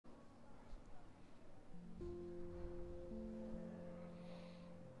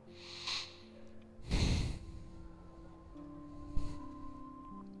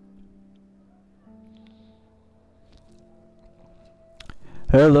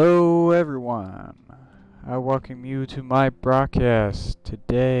Hello everyone, I welcome you to my broadcast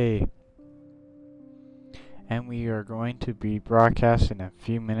today, and we are going to be broadcasting a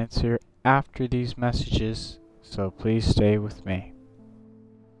few minutes here after these messages, so please stay with me.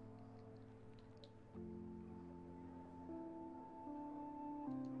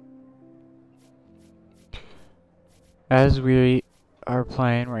 As we are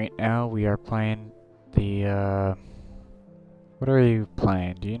playing right now, we are playing the what are you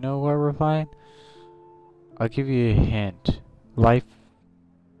playing? Do you know what we're playing? I'll give you a hint. Life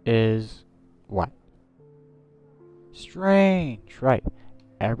is what? Strange, right.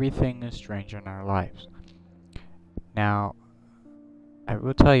 Everything is strange in our lives. Now, I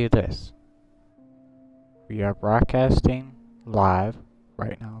will tell you this. We are broadcasting live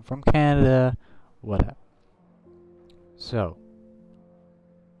right now from Canada, whatever. So,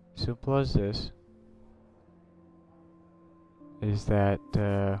 simple as this is that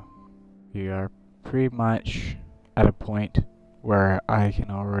we are pretty much at a point where I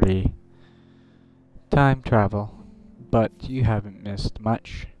can already time travel, but you haven't missed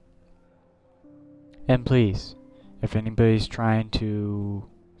much. And please, if anybody's trying to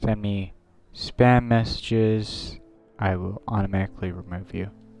send me spam messages, I will automatically remove you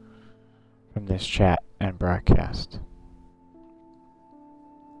from this chat and broadcast.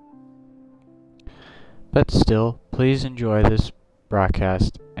 But still, please enjoy this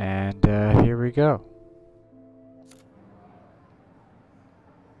broadcast, and here we go.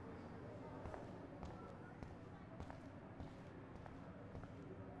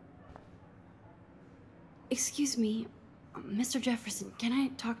 Excuse me, Mr. Jefferson, can I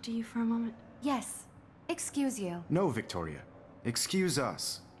talk to you for a moment? Yes. Excuse you. No, Victoria. Excuse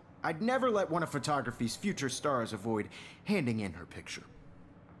us. I'd never let one of photography's future stars avoid handing in her picture.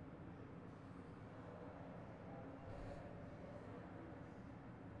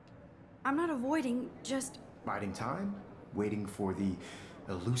 I'm not avoiding, just... Biding time? Waiting for the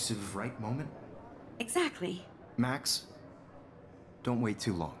elusive right moment? Exactly. Max, don't wait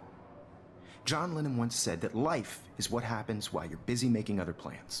too long. John Lennon once said that life is what happens while you're busy making other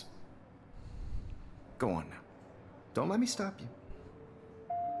plans. Go on now. Don't let me stop you.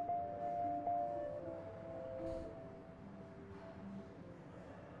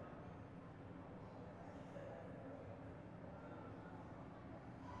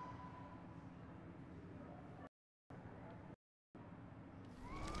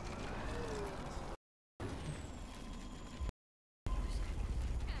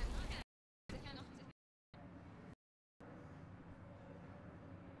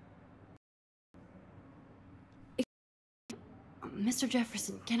 Mr.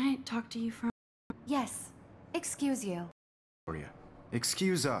 Jefferson, can I talk to you for a moment? Yes. Excuse you. Victoria,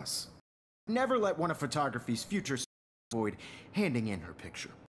 excuse us. Never let one of photography's future stars avoid handing in her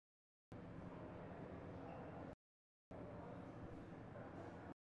picture.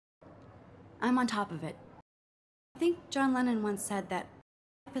 I'm on top of it. I think John Lennon once said that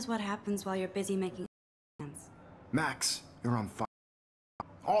life is what happens while you're busy making plans. Max, you're on fire.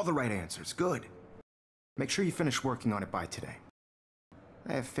 All the right answers. Good. Make sure you finish working on it by today.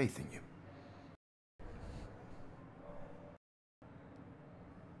 I have faith in you.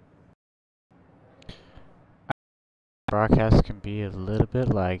 Broadcast can be a little bit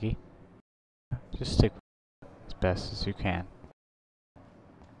laggy. Just stick with it as best as you can.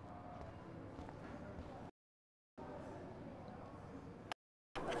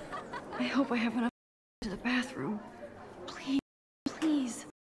 I hope I have enough to the bathroom. Please, please.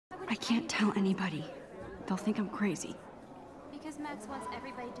 I can't tell anybody. They'll think I'm crazy. Because Max wants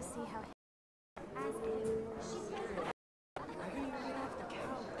everybody to see how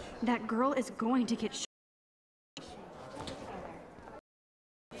That girl is going to get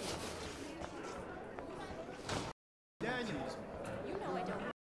Daniels, you know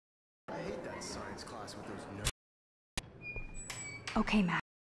I hate that science class with those nerds. Okay, Max.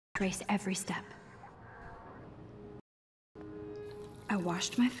 Trace every step. I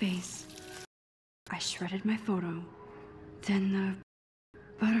washed my face. I shredded my photo. Then the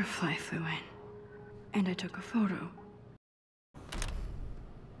butterfly flew in. And I took a photo.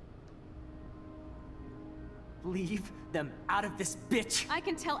 Leave them out of this bitch! I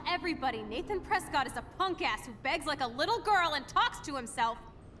can tell everybody Nathan Prescott is a punk ass who begs like a little girl and talks to himself.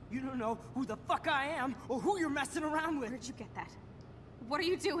 You don't know who the fuck I am or who you're messing around with. Where'd you get that? What are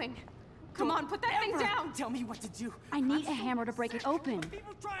you doing? Come on, put that thing down! Tell me what to do. I need a hammer to break it open.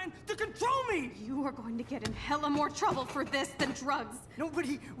 People trying to control me! You are going to get in hella more trouble for this than drugs.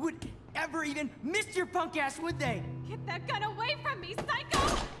 Nobody would ever even miss your punk ass, would they? Get that gun away from me,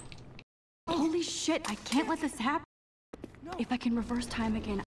 psycho! Holy shit, I can't let this happen. No. If I can reverse time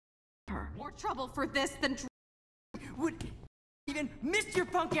again, her. More trouble for this than Would even miss your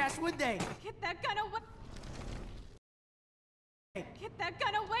punk ass, would they? Get that gun away! Get that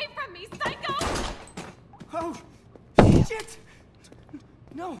gun away from me, psycho! Oh, shit!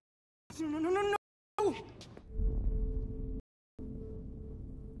 No. No, no, no, no!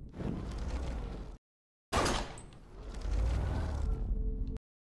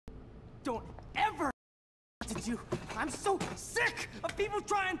 Don't ever to do. I'm so sick of people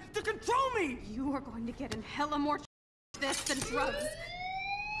trying to control me! You are going to get in hella more this than drugs.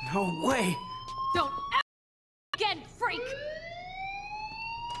 No way! Don't ever again, freak!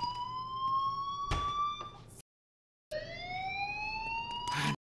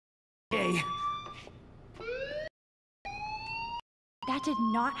 Hey. That did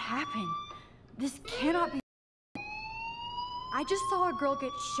not happen. This cannot be. I just saw a girl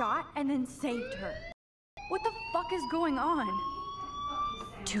get shot and then saved her. What the fuck is going on?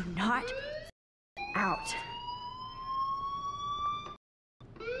 Do not out.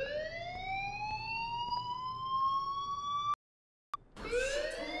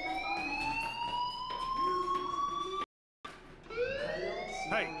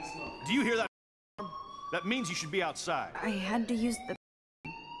 Hey, do you hear that? That means you should be outside. I had to use the.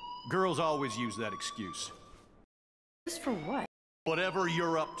 Girls always use that excuse. Just for what? Whatever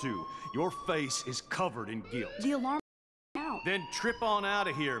you're up to, your face is covered in guilt. The alarm out. Then trip on out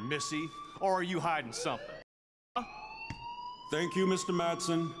of here, Missy. Or are you hiding something? Thank you, Mr.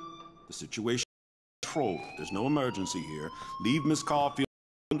 Madsen. The situation is controlled. There's no emergency here. Leave Miss Caulfield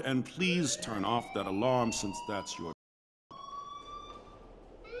and please turn off that alarm since that's your...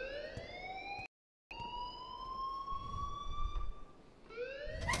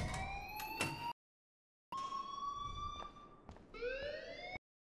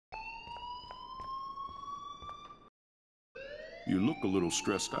 You look a little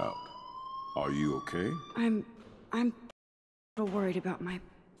stressed out. Are you okay? I'm a little worried about my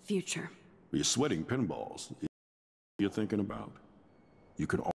future. You're sweating pinballs. You're thinking about? You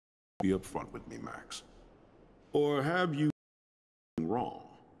could always be upfront with me, Max. Or have you been wrong?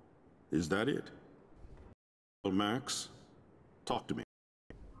 Is that it? Well, Max, talk to me.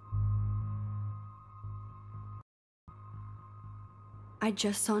 I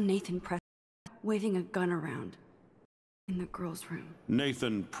just saw Nathan Prescott waving a gun around in the girls' room.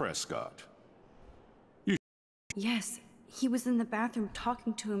 Nathan Prescott. Yes, he was in the bathroom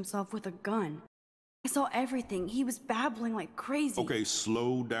talking to himself with a gun. I saw everything. He was babbling like crazy. Okay,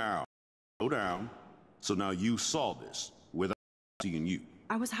 slow down. Slow down. So now you saw this without seeing you.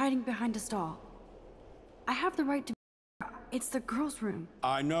 I was hiding behind a stall. I have the right to. It's the girls' room.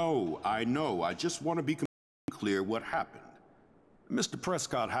 I know. I just want to be completely clear what happened. Mr.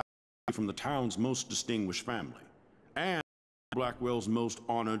 Prescott happened to be from the town's most distinguished family and Blackwell's most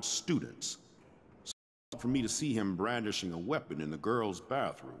honored students. So for me to see him brandishing a weapon in the girls'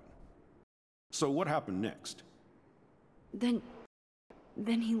 bathroom. So what happened next? Then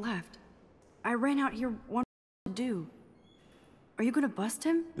he left. I ran out here wondering what to do. Are you gonna bust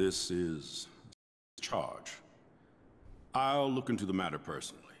him? This is a charge. I'll look into the matter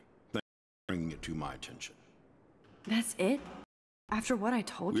personally. Thank you for bringing it to my attention. That's it? After what I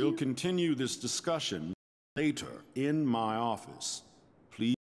told you? We'll continue this discussion later in my office.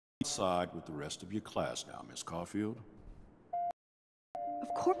 Please go outside with the rest of your class now, Miss Caulfield. Of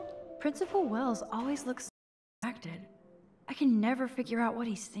course. Principal Wells always looks distracted. I can never figure out what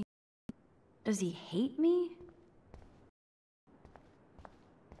he's thinking. Does he hate me?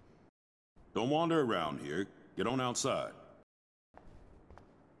 Don't wander around here. Get on outside.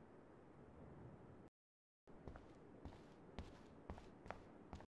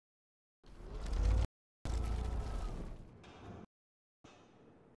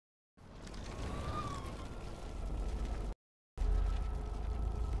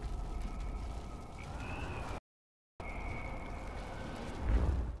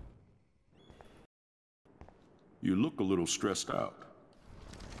 You look a little stressed out.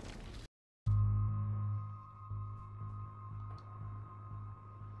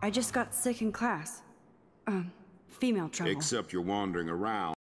 I just got sick in class. Female trouble. Except you're wandering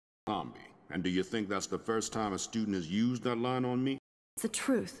around zombie. And do you think that's the first time a student has used that line on me? It's the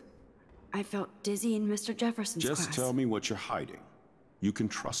truth. I felt dizzy in Mr. Jefferson's class. Just tell me what you're hiding. You can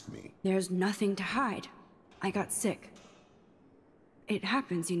trust me. There's nothing to hide. I got sick. It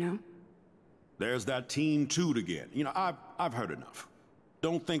happens, you know. There's that Team Toot again. You know, I've heard enough.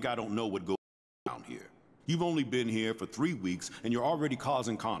 Don't think I don't know what goes on here. You've only been here for 3 weeks, and you're already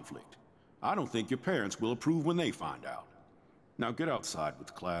causing conflict. I don't think your parents will approve when they find out. Now get outside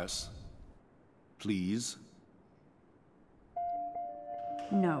with class. Please.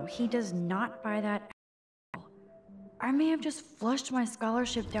 No, he does not buy that at all. I may have just flushed my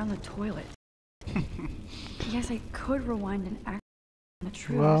scholarship down the toilet. Yes, I could rewind and act on the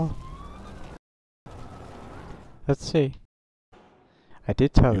truth. Well, let's see. I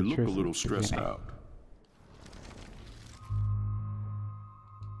did tell You the look truth. a little at the stressed beginning. out.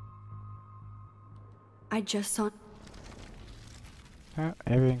 I just saw. Oh,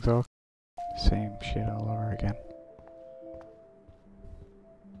 everything's all same shit all over again.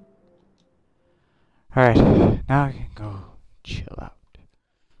 Alright, now I can go chill out.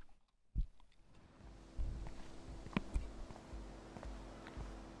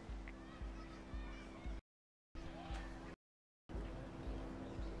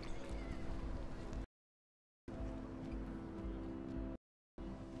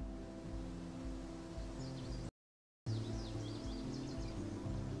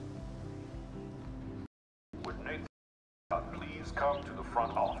 Would Nathan please come to the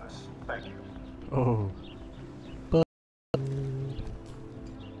front office? Thank you. Oh.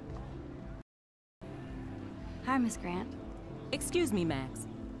 Hi, Miss Grant. Excuse me, Max.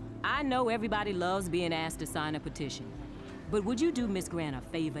 I know everybody loves being asked to sign a petition, but would you do Miss Grant a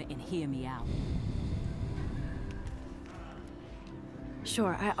favor and hear me out?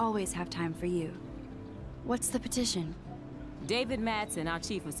 Sure, I always have time for you. What's the petition? David Madsen, our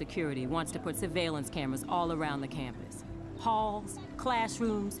chief of security, wants to put surveillance cameras all around the campus. Halls,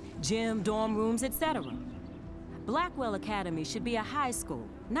 classrooms, gym, dorm rooms, etc. Blackwell Academy should be a high school,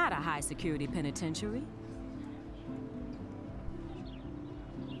 not a high-security penitentiary.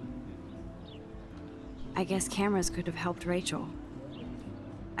 I guess cameras could have helped Rachel.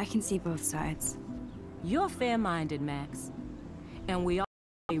 I can see both sides. You're fair-minded, Max. And we all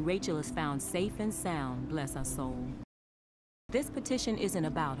say Rachel is found safe and sound, bless her soul. This petition isn't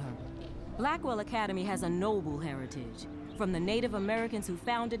about her. Blackwell Academy has a noble heritage, from the Native Americans who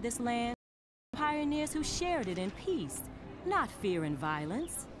founded this land, to pioneers who shared it in peace, not fear and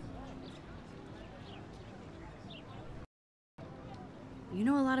violence. You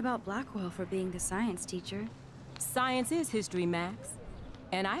know a lot about Blackwell for being the science teacher. Science is history, Max.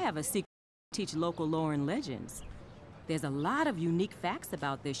 And I have a secret to teach local lore and legends. There's a lot of unique facts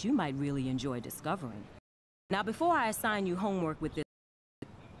about this you might really enjoy discovering. Now, before I assign you homework with this,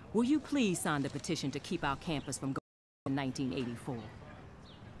 will you please sign the petition to keep our campus from going in 1984?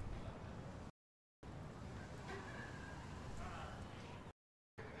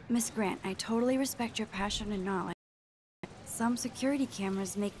 Miss Grant, I totally respect your passion and knowledge. Some security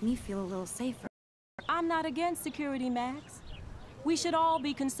cameras make me feel a little safer. I'm not against security, Max. We should all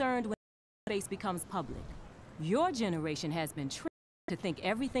be concerned when space becomes public. Your generation has been trained to think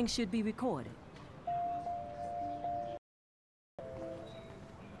everything should be recorded.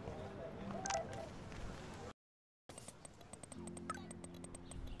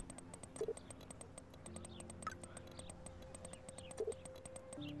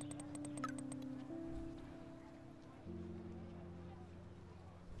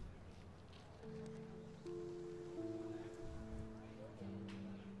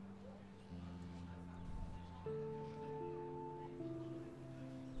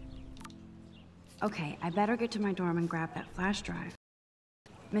 Okay, I better get to my dorm and grab that flash drive.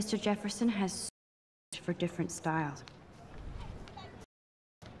 Mr. Jefferson has so much for different styles.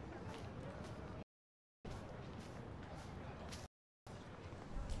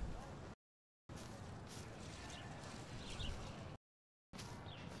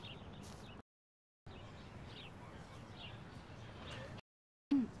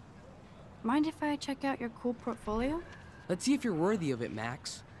 Mind if I check out your cool portfolio? Let's see if you're worthy of it,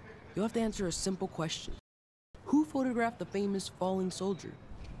 Max. You'll have to answer a simple question. Who photographed the famous falling soldier?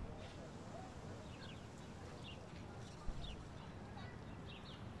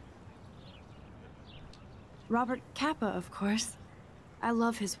 Robert Capa, of course. I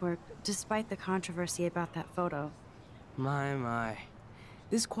love his work, despite the controversy about that photo. My.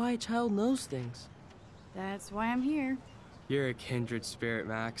 This quiet child knows things. That's why I'm here. You're a kindred spirit,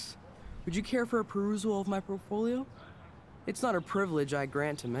 Max. Would you care for a perusal of my portfolio? It's not a privilege I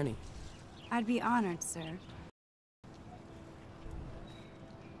grant to many. I'd be honored, sir.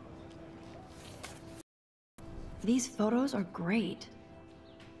 These photos are great.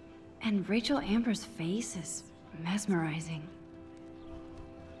 And Rachel Amber's face is mesmerizing.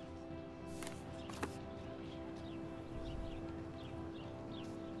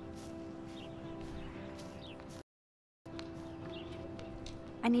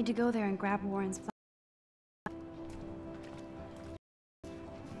 I need to go there and grab Warren's flash.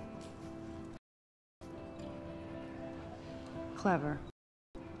 Clever.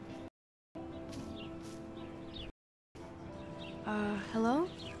 Hello?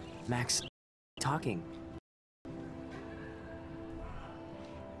 Max, talking.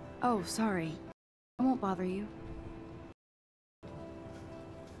 Oh, sorry. I won't bother you.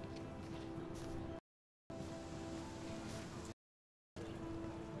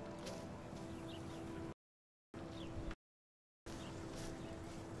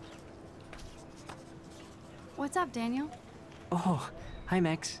 What's up, Daniel? Oh, hi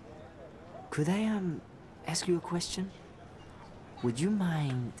Max. Could I, ask you a question? Would you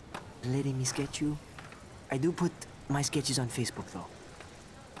mind letting me sketch you? I do put my sketches on Facebook, though.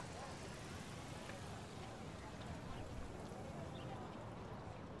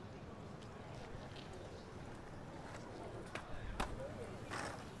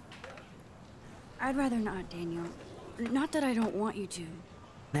 I'd rather not, Daniel. Not that I don't want you to.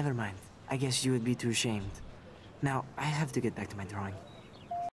 Never mind. I guess you would be too ashamed. Now, I have to get back to my drawing.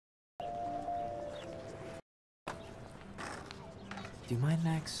 Do you mind,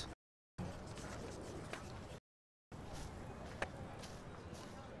 Max?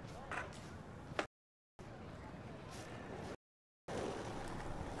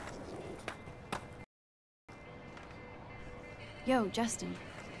 Yo, Justin.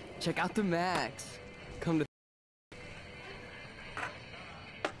 Check out the Max. Come to.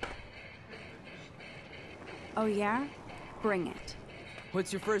 Oh yeah? Bring it.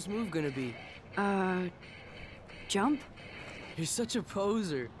 What's your first move gonna be? Jump? You're such a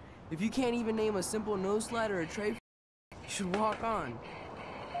poser. If you can't even name a simple nose slide or a tray, you should walk on.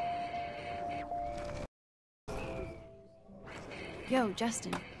 Yo,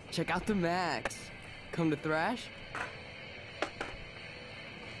 Justin. Check out the Max. Come to thrash?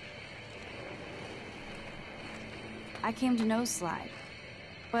 I came to nose slide.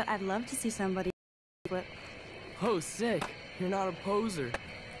 But I'd love to see somebody flip. Oh, sick. You're not a poser.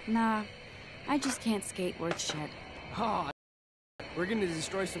 Nah, I just can't skate worth shit. Oh, we're gonna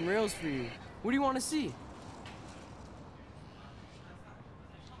destroy some rails for you. What do you want to see?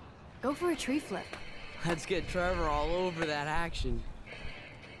 Go for a tree flip. Let's get Trevor all over that action.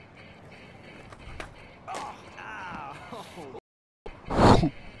 Oh, ow.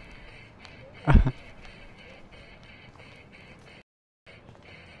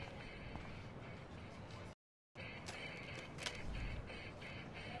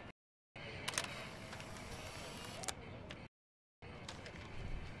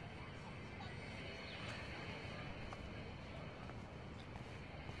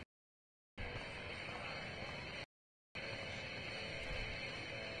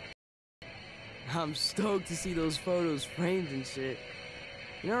 I'm stoked to see those photos framed and shit.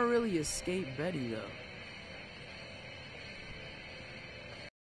 You're not really a skate Betty, though.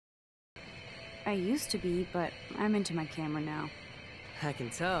 I used to be, but I'm into my camera now. I can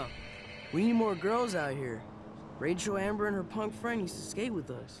tell. We need more girls out here. Rachel, Amber, and her punk friend used to skate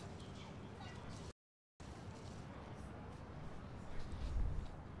with us.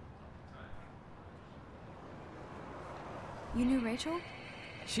 You knew Rachel?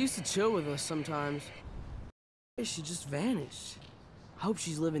 She used to chill with us sometimes. She just vanished. I hope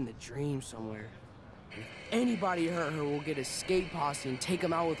she's living the dream somewhere. If anybody hurt her, we'll get a skate posse and take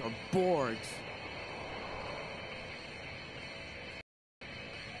them out with our boards.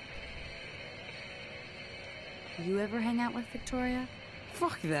 You ever hang out with Victoria?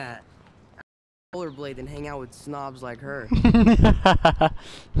 Fuck that. I'd rollerblade and hang out with snobs like her.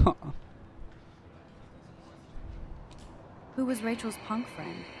 Who was Rachel's punk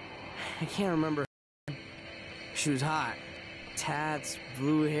friend? I can't remember. She was hot. Tats,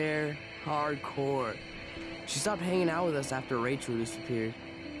 blue hair, hardcore. She stopped hanging out with us after Rachel disappeared.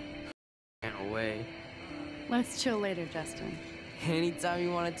 Ran away. Let's chill later, Justin. Anytime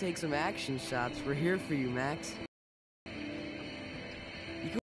you want to take some action shots, we're here for you, Max. You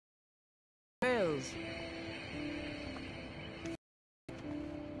can rails.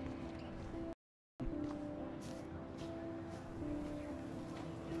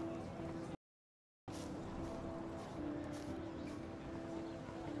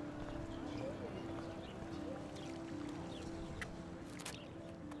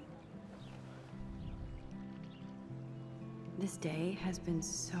 This day has been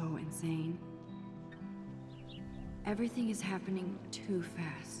so insane. Everything is happening too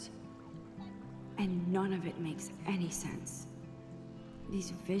fast. And none of it makes any sense.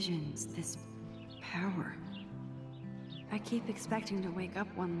 These visions, this power. I keep expecting to wake up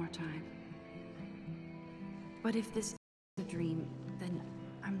one more time. But if this is a dream, then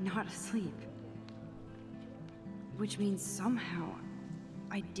I'm not asleep. Which means somehow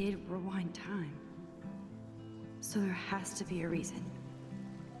I did rewind time. So there has to be a reason.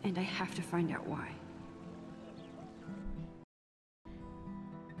 And I have to find out why.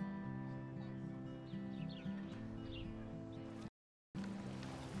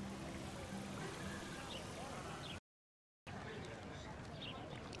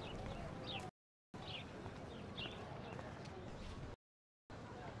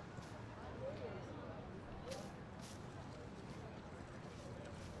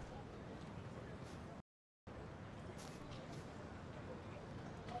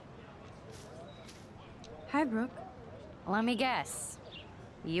 Hi, Brooke. Let me guess.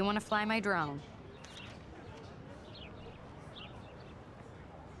 You want to fly my drone?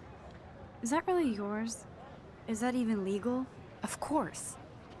 Is that really yours? Is that even legal? Of course.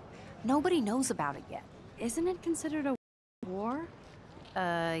 Nobody knows about it yet. Isn't it considered a war?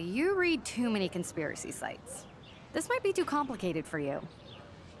 You read too many conspiracy sites. This might be too complicated for you.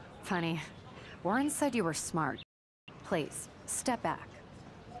 Funny. Warren said you were smart. Please, step back.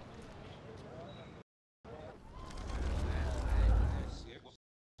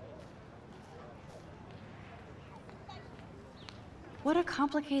 What a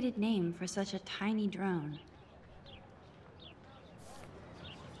complicated name for such a tiny drone.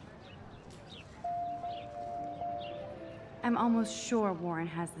 I'm almost sure Warren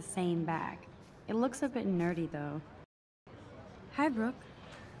has the same bag. It looks a bit nerdy, though. Hi, Brooke.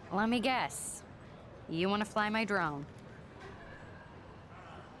 Let me guess. You want to fly my drone?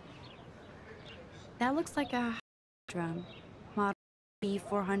 That looks like a drone. Model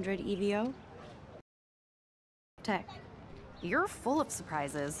B400 EVO. Tech. You're full of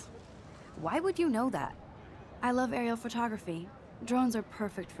surprises. Why would you know that? I love aerial photography. Drones are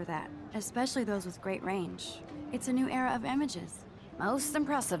perfect for that, especially those with great range. It's a new era of images. Most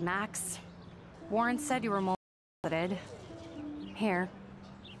impressive, Max. Warren said you were multi-talented. Here,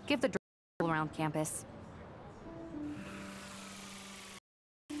 give the drone around campus.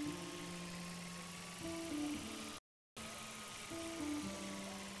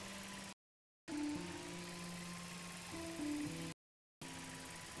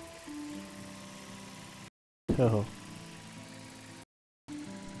 Oh.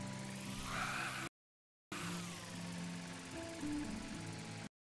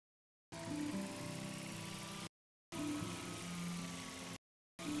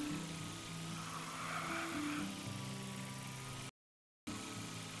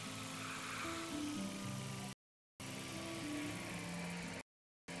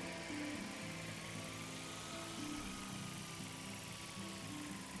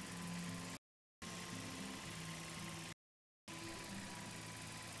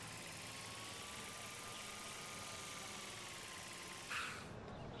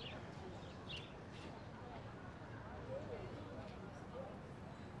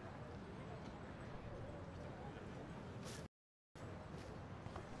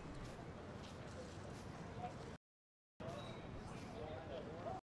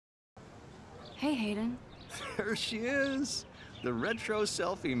 Hey, Hayden. There she is, the retro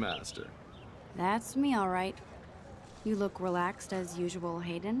selfie master. That's me, all right. You look relaxed as usual,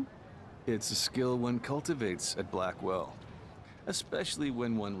 Hayden. It's a skill one cultivates at Blackwell, especially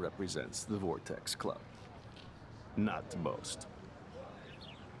when one represents the Vortex Club. Not to boast.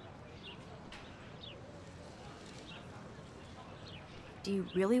 Do you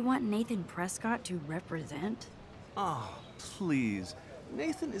really want Nathan Prescott to represent? Oh, please.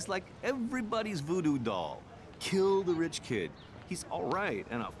 Nathan is like everybody's voodoo doll. Kill the rich kid. He's all right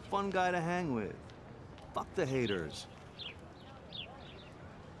and a fun guy to hang with. Fuck the haters.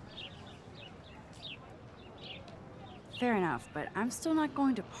 Fair enough, but I'm still not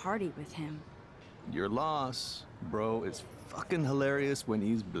going to party with him. Your loss, bro. It's fucking hilarious when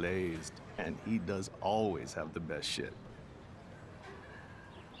he's blazed, and he does always have the best shit.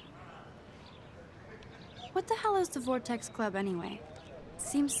 What the hell is the Vortex Club anyway?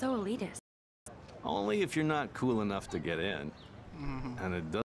 Seems so elitist. Only if you're not cool enough to get in. And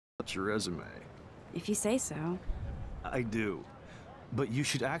it does touch your resume. If you say so. I do. But you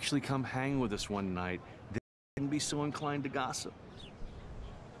should actually come hang with us one night. Then you wouldn't be so inclined to gossip.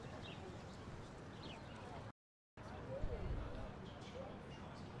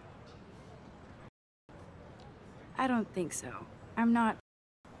 I don't think so. I'm not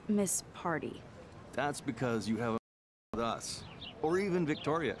Miss Party. That's because you haven't with us. Or even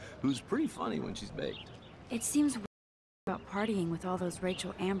Victoria, who's pretty funny when she's baked. It seems weird about partying with all those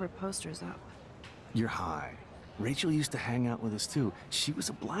Rachel Amber posters up. You're high. Rachel used to hang out with us too. She was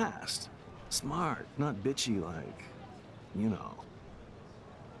a blast. Smart, not bitchy like, you know.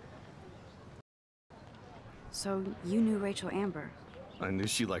 So you knew Rachel Amber? I knew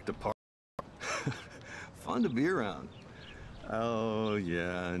she liked to party. Fun to be around. Oh,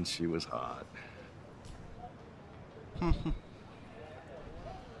 yeah, and she was hot.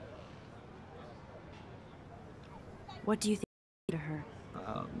 What do you think to her?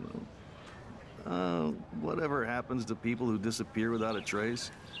 Whatever happens to people who disappear without a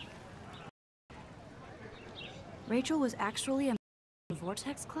trace. Rachel was actually a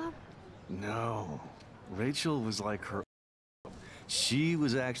Vortex Club? No. Rachel was like her. She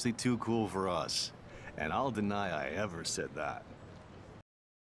was actually too cool for us. And I'll deny I ever said that.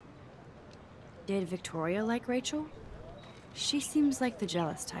 Did Victoria like Rachel? She seems like the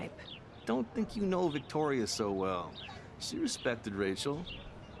jealous type. Don't think you know Victoria so well. She respected Rachel,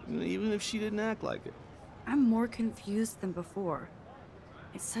 even if she didn't act like it. I'm more confused than before.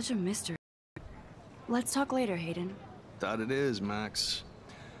 It's such a mystery. Let's talk later, Hayden. That it is, Max.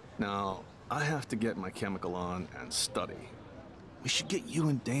 Now, I have to get my chemical on and study. We should get you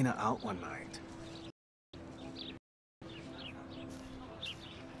and Dana out one night.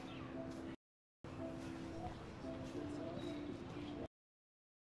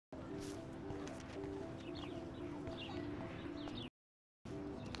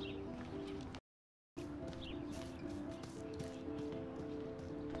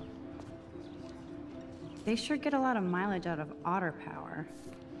 They sure get a lot of mileage out of otter power.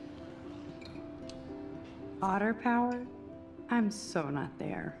 Otter power? I'm so not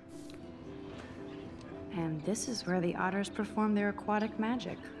there. And this is where the otters perform their aquatic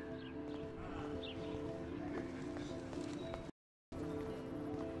magic.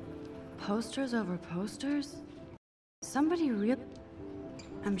 Posters over posters? Somebody really...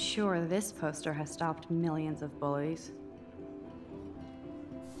 I'm sure this poster has stopped millions of bullies.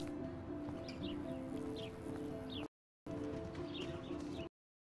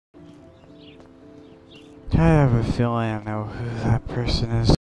 I have a feeling I know who that person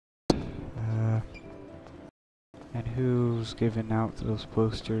is. And who's giving out those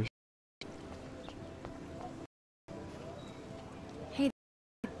posters. Hey,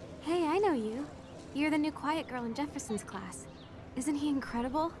 I know you. You're the new quiet girl in Jefferson's class. Isn't he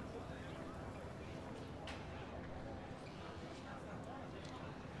incredible?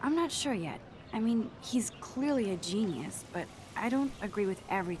 I'm not sure yet. I mean, he's clearly a genius, but I don't agree with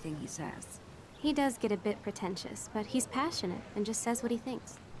everything he says. He does get a bit pretentious, but he's passionate and just says what he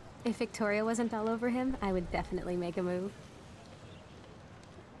thinks. If Victoria wasn't all over him, I would definitely make a move.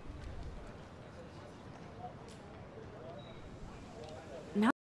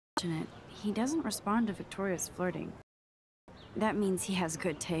 Now, he doesn't respond to Victoria's flirting. That means he has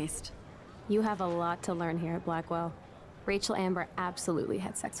good taste. You have a lot to learn here at Blackwell. Rachel Amber absolutely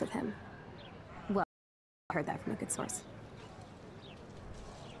had sex with him. Well, I heard that from a good source.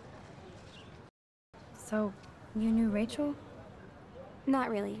 So, you knew Rachel? Not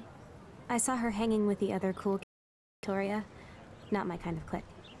really. I saw her hanging with the other cool Victoria. Not my kind of clique.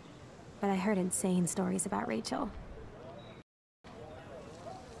 But I heard insane stories about Rachel.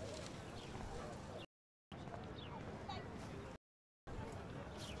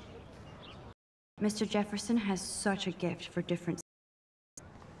 Mr. Jefferson has such a gift for different...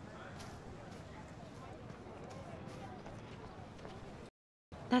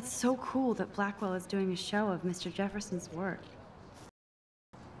 That's so cool that Blackwell is doing a show of Mr. Jefferson's work.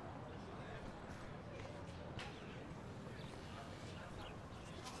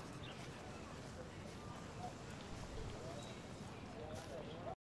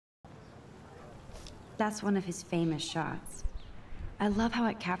 That's one of his famous shots. I love how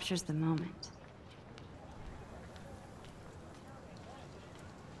it captures the moment.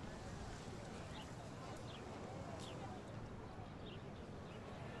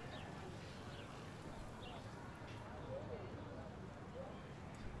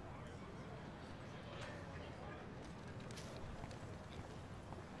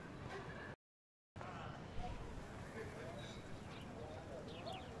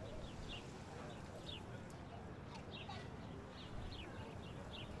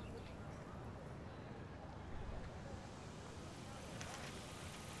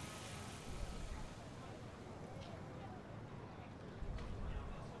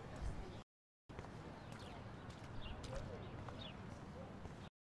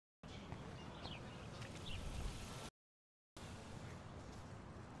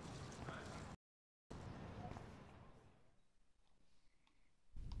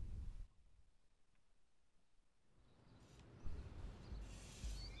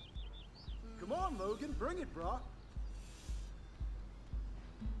 Come on, Logan, bring it, brah.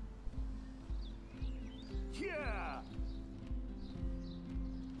 Yeah!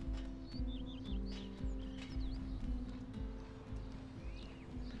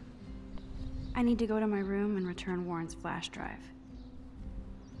 I need to go to my room and return Warren's flash drive.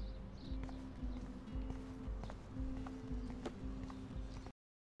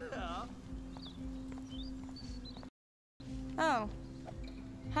 Oh.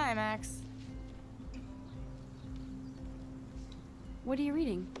 Hi, Max. What are you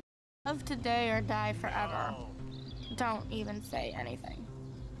reading? Live today or die forever. Don't even say anything.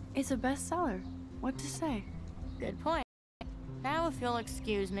 It's a bestseller. What to say? Good point. Now if you'll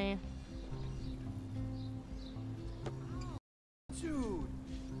excuse me. Dude!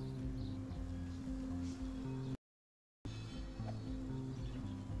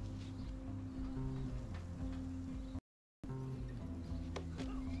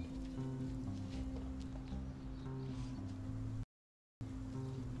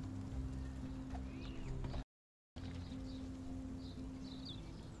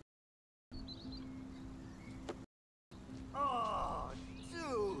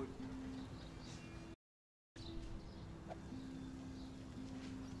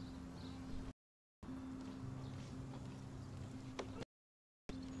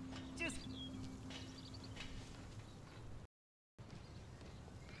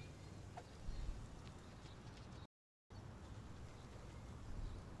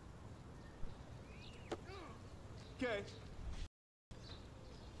 Okay.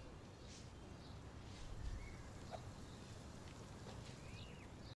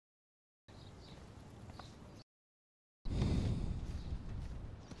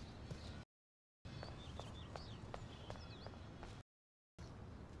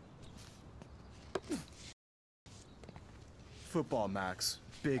 Football, Max.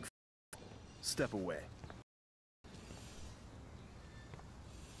 Big step away.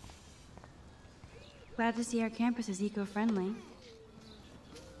 Glad to see our campus is eco-friendly.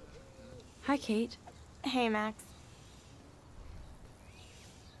 Hi, Kate. Hey, Max.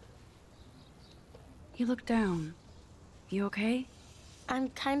 You look down. You okay? I'm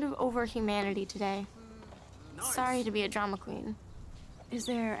kind of over humanity today. Sorry to be a drama queen. Is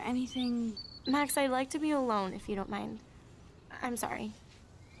there anything... Max, I'd like to be alone if you don't mind. I'm sorry.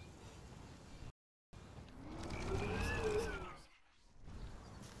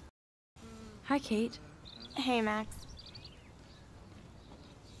 Hi, Kate. Hey, Max.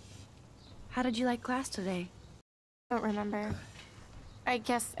 How did you like class today? Don't remember. I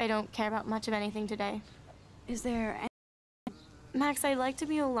guess I don't care about much of anything today. Is there any... Max, I'd like to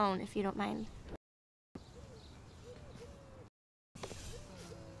be alone if you don't mind.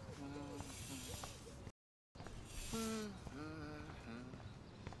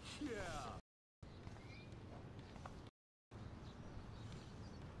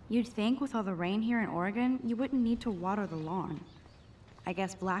 You'd think with all the rain here in Oregon, you wouldn't need to water the lawn. I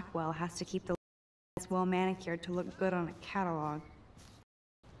guess Blackwell has to keep the lawns well manicured to look good on a catalog.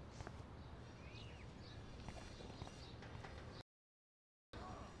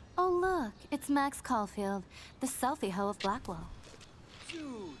 Oh look, it's Max Caulfield, the selfie hoe of Blackwell.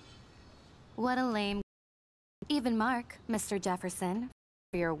 Dude. What a lame... Even Mark, Mr. Jefferson,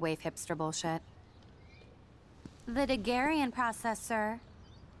 for your waif hipster bullshit. The Daguerrean process, sir.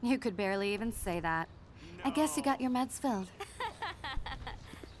 You could barely even say that. No. I guess you got your meds filled.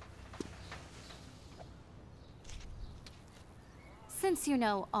 Since you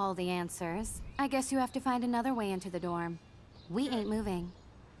know all the answers, I guess you have to find another way into the dorm. We ain't moving.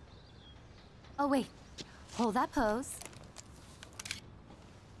 Oh wait, hold that pose.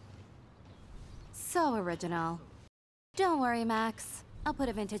 So original. Don't worry, Max. I'll put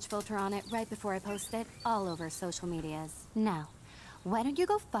a vintage filter on it right before I post it all over social medias. Now, why don't you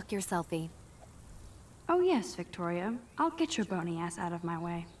go fuck your selfie? Oh yes, Victoria. I'll get your bony ass out of my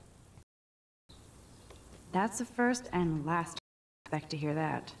way. That's the first and last I expect to hear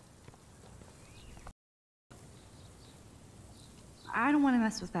that. I don't want to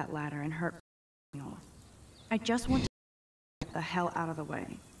mess with that ladder and hurt me. I just want to get the hell out of the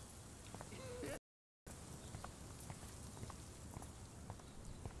way.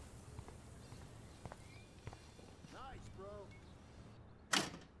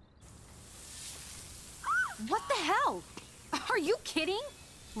 What the hell? Are you kidding?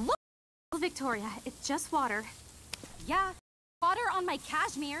 Look, Victoria, it's just water. Yeah, water on my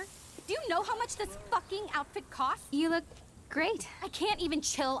cashmere. Do you know how much this fucking outfit costs? You look great. I can't even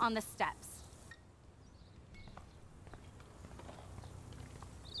chill on the steps.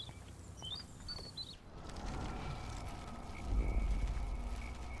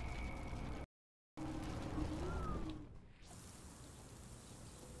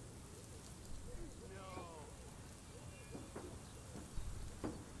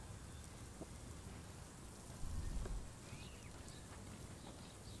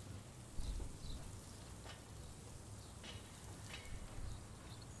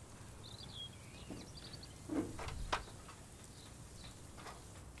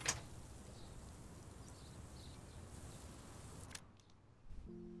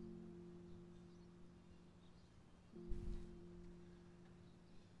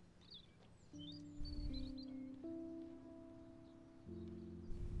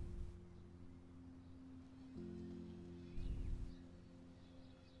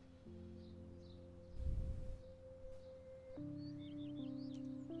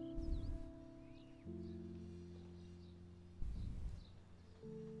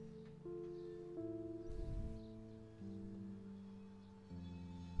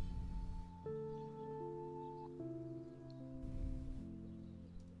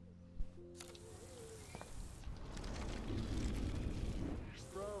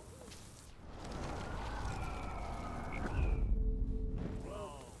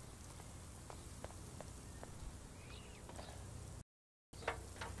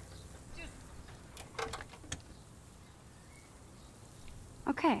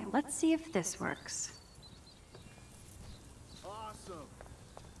 Okay, let's see if this works. Awesome.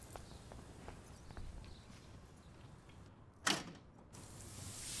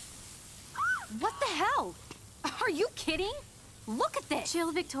 What the hell? Are you kidding? Look at this!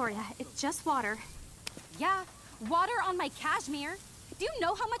 Chill, Victoria. It's just water. Yeah, water on my cashmere. Do you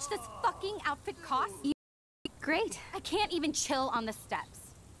know how much this fucking outfit costs? Great. I can't even chill on the steps.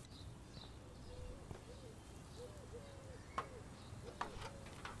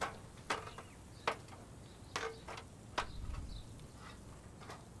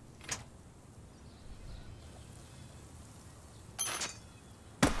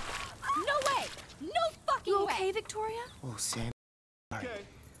 No way! No fucking You way! okay, Victoria? Oh, Sam. Sorry.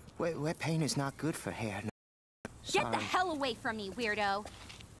 Wet paint is not good for hair. Get the Sorry. hell away from me, weirdo!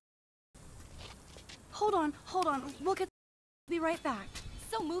 Hold on. We'll be right back.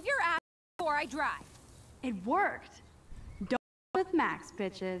 So move your ass before I drive. It worked. Don't with Max,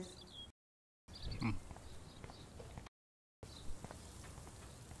 bitches.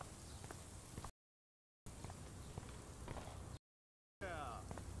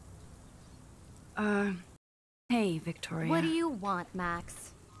 Hey, Victoria. What do you want,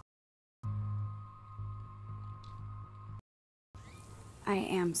 Max? I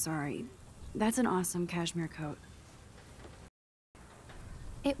am sorry. That's an awesome cashmere coat.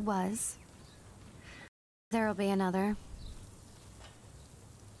 It was. There'll be another.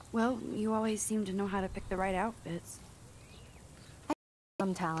 Well, you always seem to know how to pick the right outfits.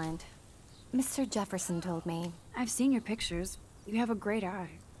 Some talent. Mr. Jefferson told me. I've seen your pictures. You have a great eye.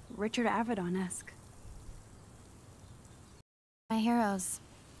 Richard Avedon-esque. My heroes.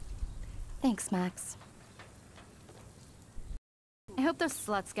 Thanks, Max. I hope those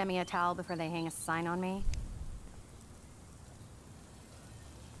sluts get me a towel before they hang a sign on me.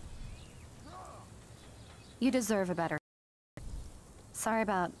 You deserve a better. Sorry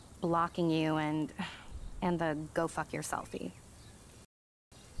about blocking you and the go fuck yourselfie.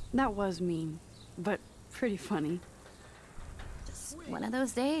 That was mean, but pretty funny. Just one of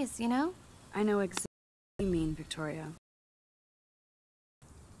those days, you know? I know exactly what you mean, Victoria.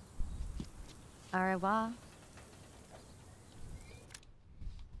 Au revoir.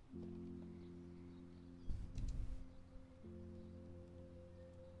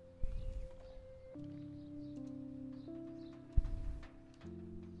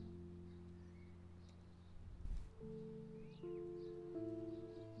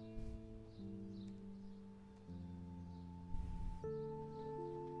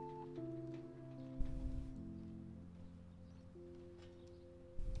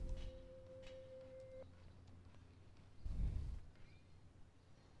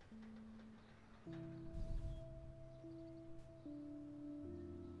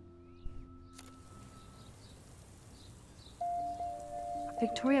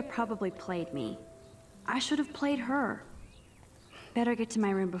 Victoria probably played me. I should have played her. Better get to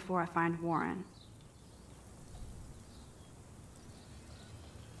my room before I find Warren.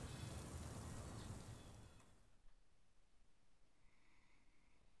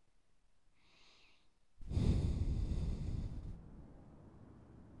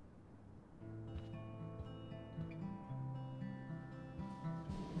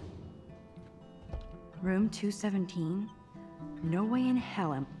 Room 217? No way in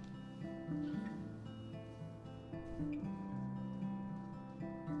hell am...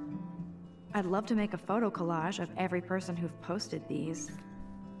 I'd love to make a photo collage of every person who've posted these.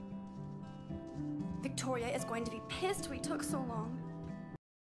 Victoria is going to be pissed we took so long.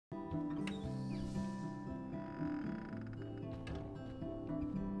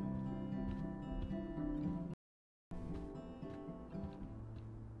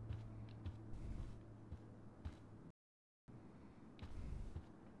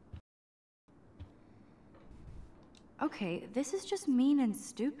 Okay, this is just mean and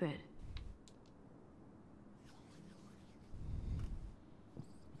stupid.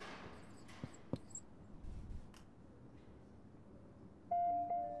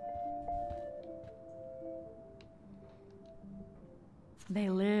 They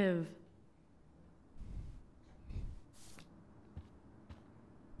live.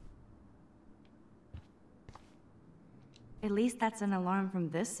 At least that's an alarm from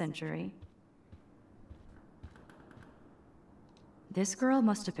this century. This girl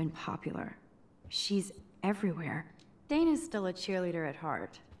must have been popular. She's everywhere. Dana's still a cheerleader at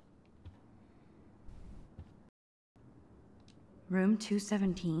heart. Room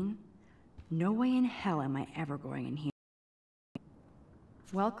 217? No way in hell am I ever going in here.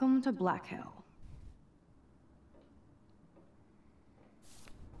 Welcome to Black Hill.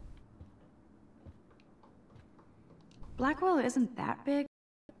 Blackwell isn't that big.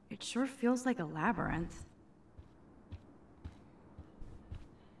 It sure feels like a labyrinth.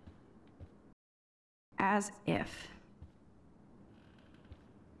 As if.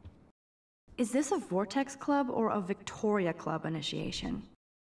 Is this a Vortex Club or a Victoria Club initiation?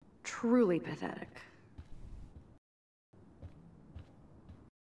 Truly pathetic.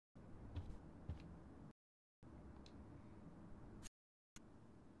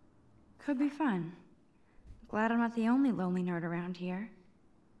 Could be fun. Glad I'm not the only lonely nerd around here.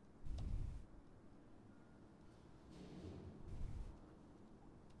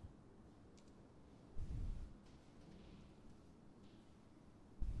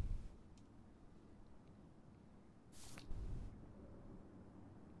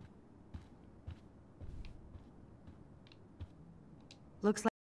 Looks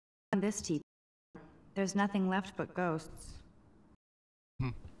like on this tea. There's nothing left but ghosts.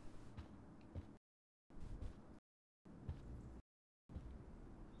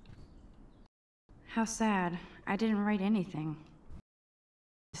 How sad. I didn't write anything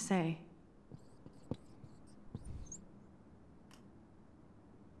to say.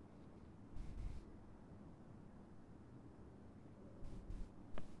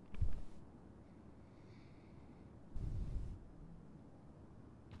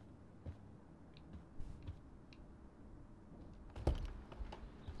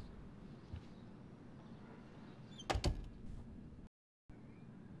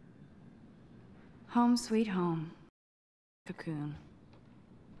 Home sweet home. Cocoon.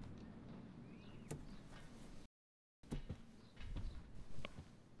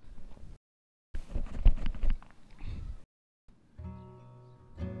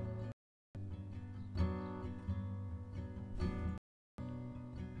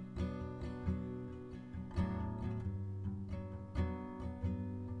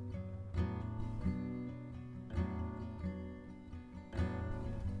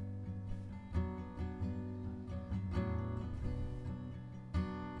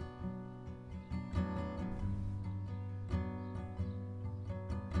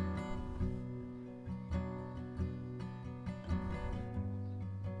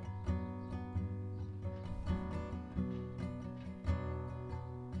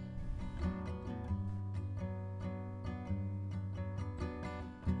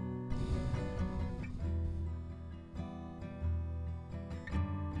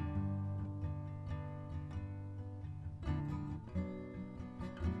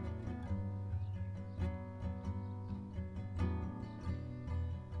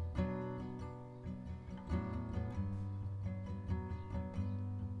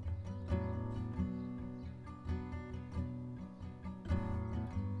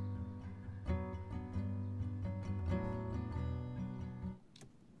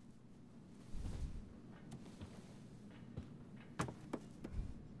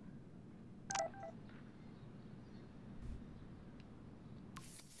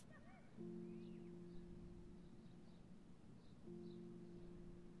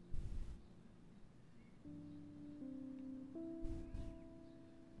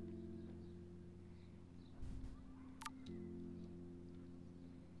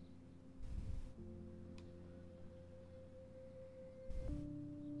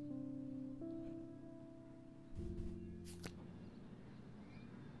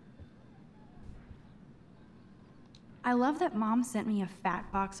 I love that Mom sent me a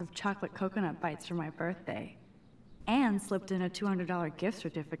fat box of chocolate coconut bites for my birthday. And slipped in a $200 gift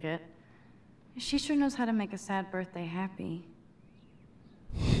certificate. She sure knows how to make a sad birthday happy.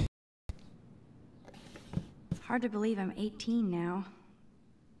 It's hard to believe I'm 18 now.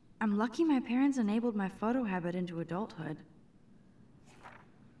 I'm lucky my parents enabled my photo habit into adulthood.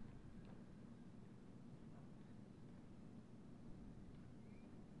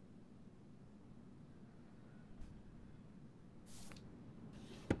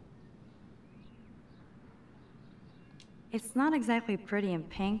 It's not exactly pretty and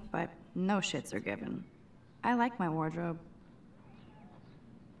pink, but no shits are given. I like my wardrobe.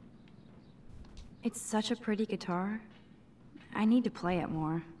 It's such a pretty guitar. I need to play it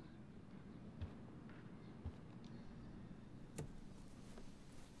more.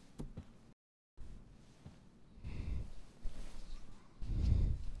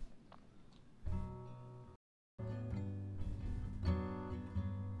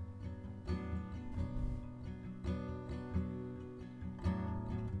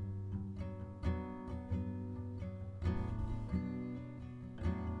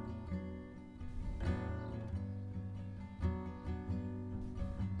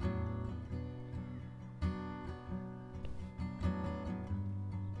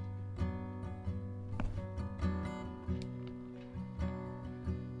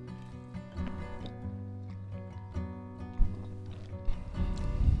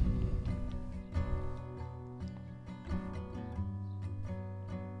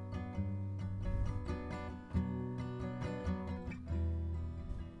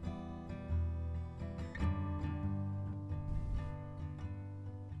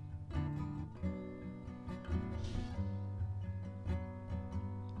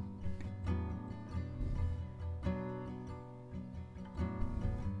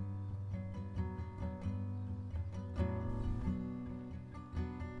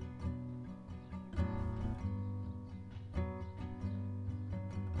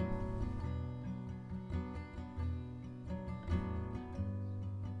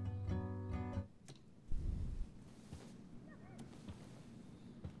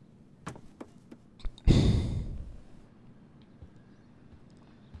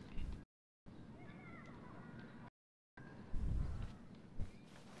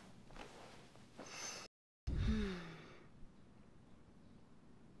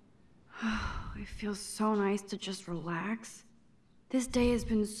 It feels so nice to just relax. This day has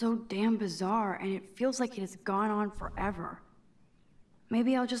been so damn bizarre, and it feels like it has gone on forever.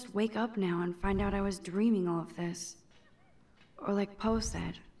 Maybe I'll just wake up now and find out I was dreaming all of this. Or like Poe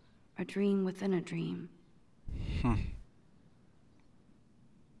said, a dream within a dream.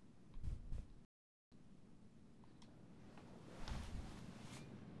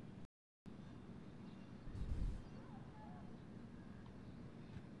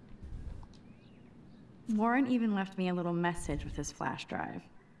 Warren even left me a little message with his flash drive.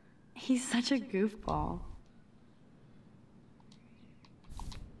 He's such a goofball.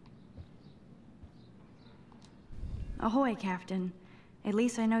 Ahoy, Captain. At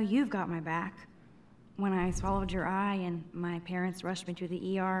least I know you've got my back. When I swallowed your eye and my parents rushed me to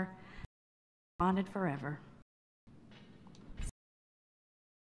the ER, bonded forever.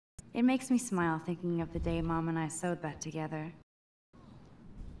 It makes me smile thinking of the day Mom and I sewed that together.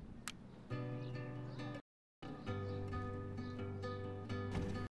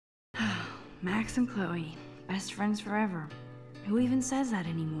 Max and Chloe, best friends forever. Who even says that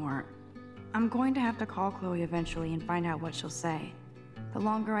anymore? I'm going to have to call Chloe eventually and find out what she'll say. The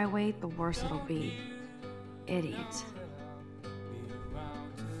longer I wait, the worse it'll be. Idiot.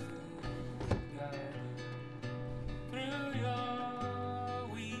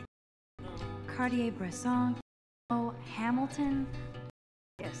 Cartier-Bresson, Hamilton,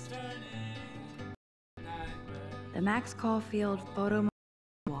 yes. The Max Caulfield photo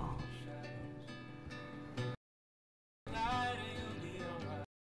wall.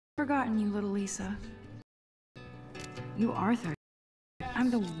 Forgotten you, little Lisa. You are 30. I'm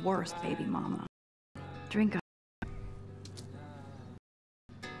the worst baby mama. Drink up.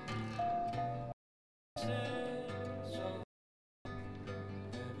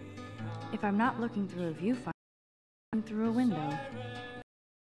 If I'm not looking through a viewfinder, I'm through a window.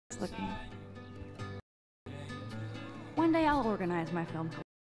 It's looking. One day I'll organize my film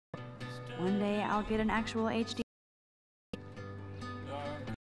collection. One day I'll get an actual HD.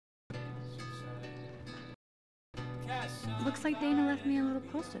 Looks like Dana left me a little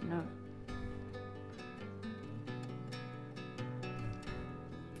post-it note.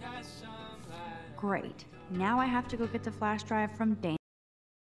 Great. Now I have to go get the flash drive from Dana.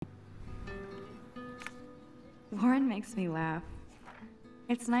 Warren makes me laugh.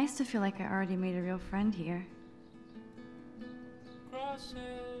 It's nice to feel like I already made a real friend here.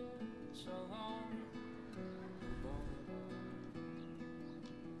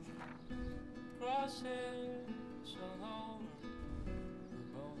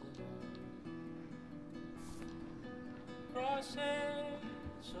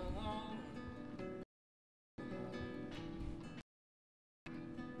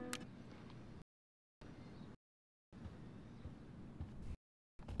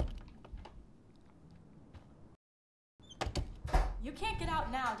 You can't get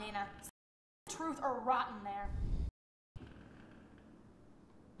out now, Dana. Truth or rot in there.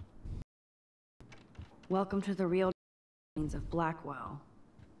 Welcome to the real of Blackwell.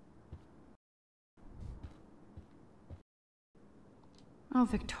 Oh,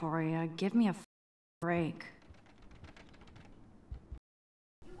 Victoria, give me a break.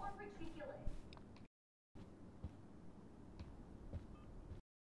 You are ridiculous.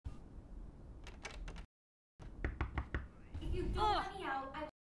 If you don't let me out, I...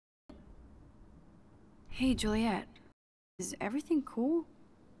 Hey, Juliet. Is everything cool?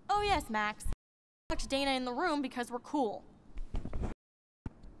 Oh yes, Max. I locked Dana in the room because we're cool.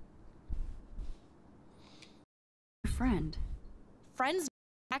 Friend. Friends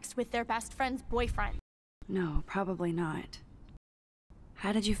Max with their best friend's boyfriend. No, probably not.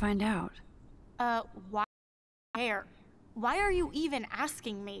 How did you find out? Why? Where? Why are you even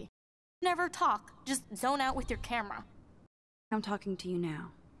asking me? Never talk. Just zone out with your camera. I'm talking to you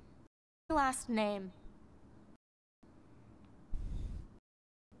now. Your last name.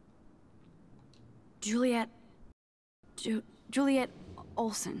 Juliet... Juliet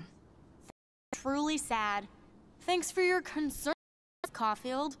Olsen. Truly sad. Thanks for your concern,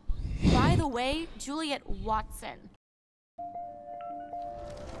 Caulfield. By the way, Juliet Watson.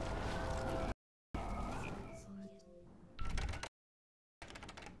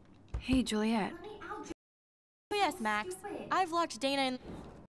 Hey, Juliet. Yes, Max. I've locked Dana in...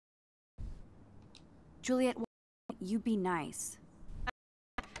 Juliet, you be nice.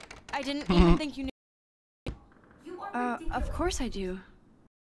 I didn't even think you knew... Of course I do.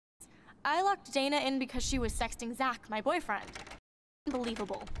 I locked Dana in because she was sexting Zach, my boyfriend.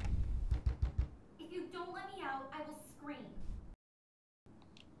 Unbelievable. If you don't let me out, I will scream.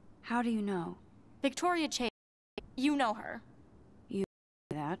 How do you know? Victoria Chase. You know her. You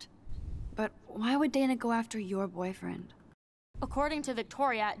that? But why would Dana go after your boyfriend? According to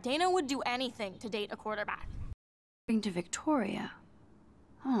Victoria, Dana would do anything to date a quarterback. According to Victoria?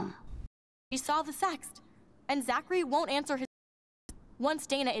 Huh. She saw the sext, and Zachary won't answer his. Once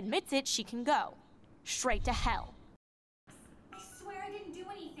Dana admits it, she can go. Straight to hell. I swear I didn't do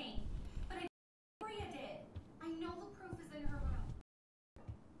anything, but Victoria did. I know the proof is in her room.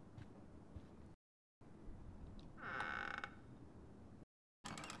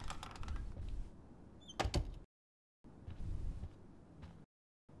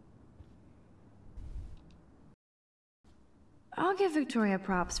 I'll give Victoria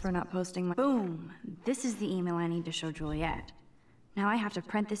props for not posting my— Boom! This is the email I need to show Juliet. Now I have to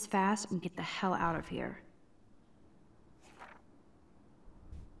print this fast and get the hell out of here.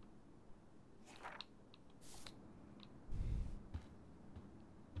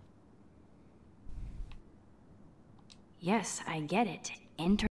 Yes, I get it.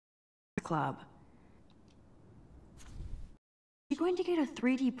 Enter club. Is she going to get a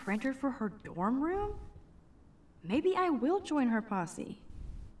 3D printer for her dorm room? Maybe I will join her posse.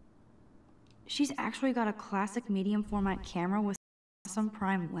 She's actually got a classic medium format camera with some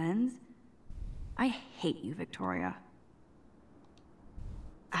prime lens. I hate you, Victoria.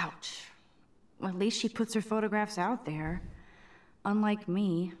 Ouch. Well, at least she puts her photographs out there. Unlike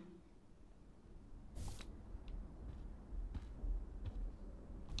me.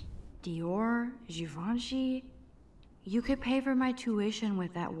 Dior, Givenchy. You could pay for my tuition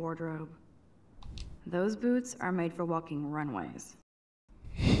with that wardrobe. Those boots are made for walking runways.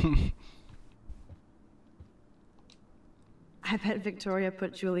 I bet Victoria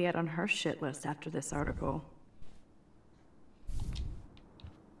put Juliet on her shit list after this article.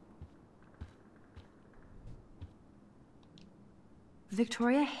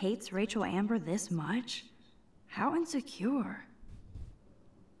 Victoria hates Rachel Amber this much? How insecure.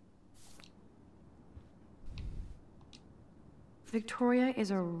 Victoria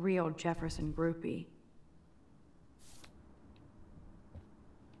is a real Jefferson groupie.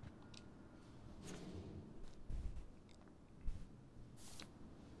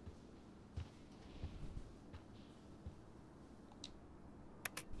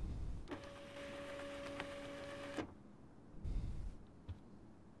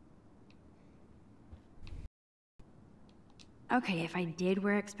 Okay, if I did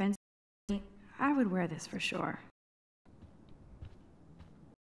wear expensive, I would wear this for sure.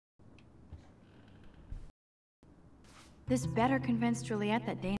 This better convince Juliet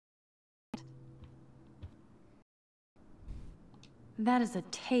that Dana— That is a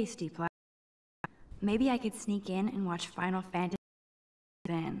tasty plastic. Maybe I could sneak in and watch Final Fantasy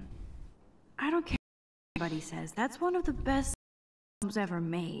then. I don't care what anybody says. That's one of the best films ever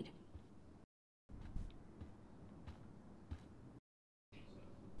made.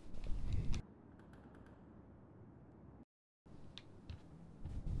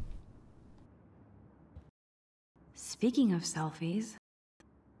 Speaking of selfies,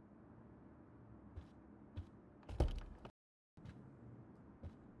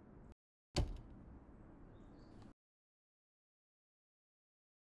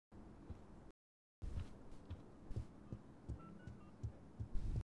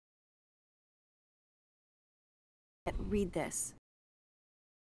 read this.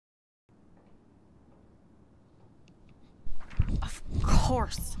 Of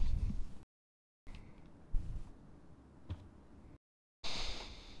course.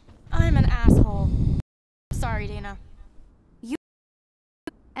 I'm an asshole. Sorry, Dana. You—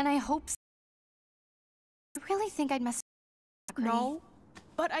 and I hope so. You really think I'd mess— No,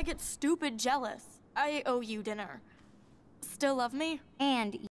 but I get stupid jealous. I owe you dinner. Still love me?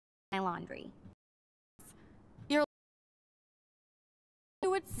 And my laundry. You're—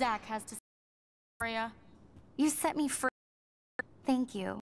 what Zach has to say, Maria. You set me free. Thank you.